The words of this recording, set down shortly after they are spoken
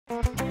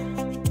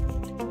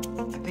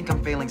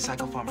I'm failing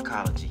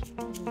psychopharmacology.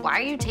 Why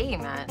are you taking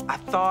that? I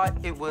thought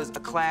it was a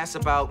class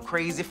about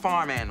crazy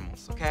farm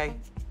animals, okay?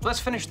 Let's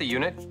finish the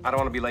unit. I don't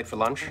want to be late for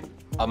lunch.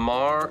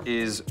 Amar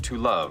is to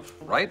love,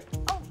 right?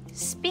 Oh,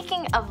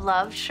 speaking of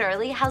love,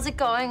 Shirley, how's it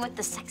going with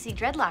the sexy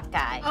dreadlock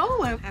guy?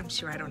 Oh, I'm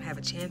sure I don't have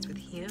a chance with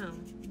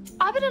him.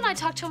 Abed and I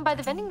talked to him by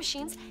the vending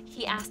machines.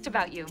 He asked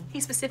about you.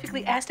 He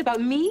specifically asked about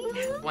me?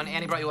 When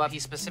Annie brought you up, he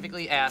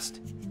specifically asked,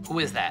 who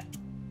is that?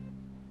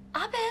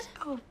 Abed?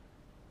 Oh.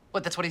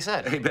 What, that's what he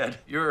said? Hey, Ben,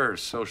 your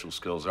social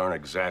skills aren't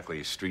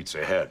exactly streets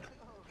ahead.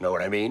 Know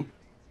what I mean?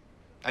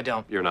 I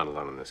don't. You're not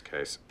alone in this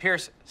case.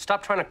 Pierce,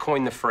 stop trying to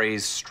coin the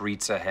phrase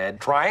streets ahead.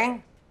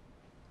 Trying?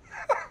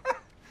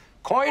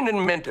 Coined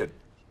and minted.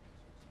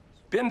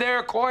 Been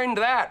there, coined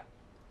that.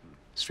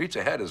 Streets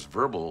ahead is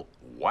verbal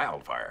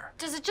wildfire.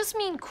 Does it just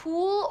mean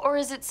cool, or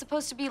is it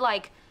supposed to be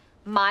like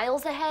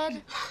miles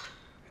ahead?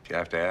 If you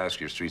have to ask,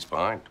 your streets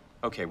behind.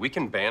 Okay, we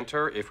can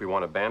banter if we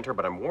want to banter,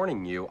 but I'm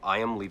warning you, I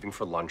am leaving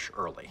for lunch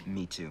early.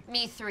 Me too.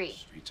 Me 3.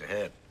 Streets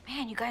ahead.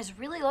 Man, you guys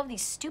really love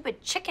these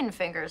stupid chicken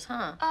fingers,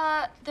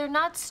 huh? They're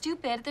not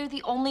stupid. They're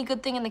the only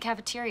good thing in the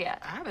cafeteria.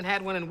 I haven't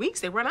had one in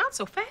weeks. They run out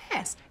so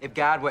fast. If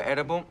God were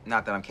edible,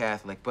 not that I'm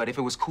Catholic, but if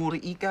it was cool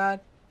to eat God,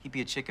 he'd be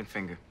a chicken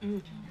finger.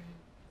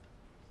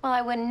 Well,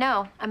 I wouldn't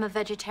know. I'm a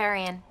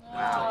vegetarian.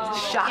 Wow.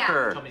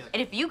 Shocker. Yeah.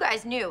 And if you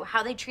guys knew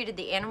how they treated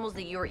the animals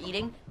that you were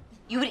eating,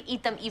 you would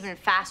eat them even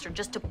faster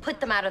just to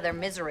put them out of their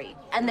misery.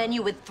 And then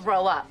you would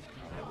throw up.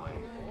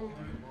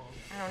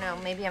 I don't know,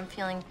 maybe I'm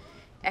feeling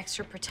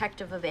extra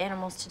protective of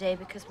animals today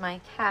because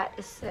my cat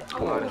is sick.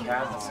 Oh, the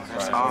cat.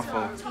 That's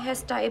awful. He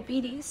has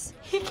diabetes.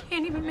 He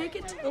can't even make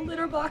it to the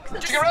litter box.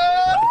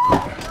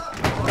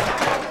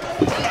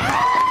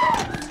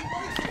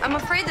 I'm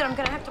afraid that I'm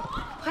gonna have to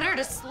put her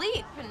to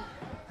sleep and...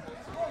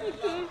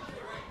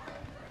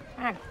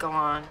 Ah, go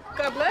on.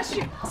 God bless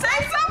you. Say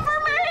something for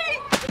me!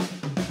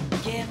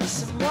 Give me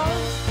some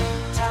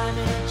love, time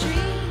and a dream.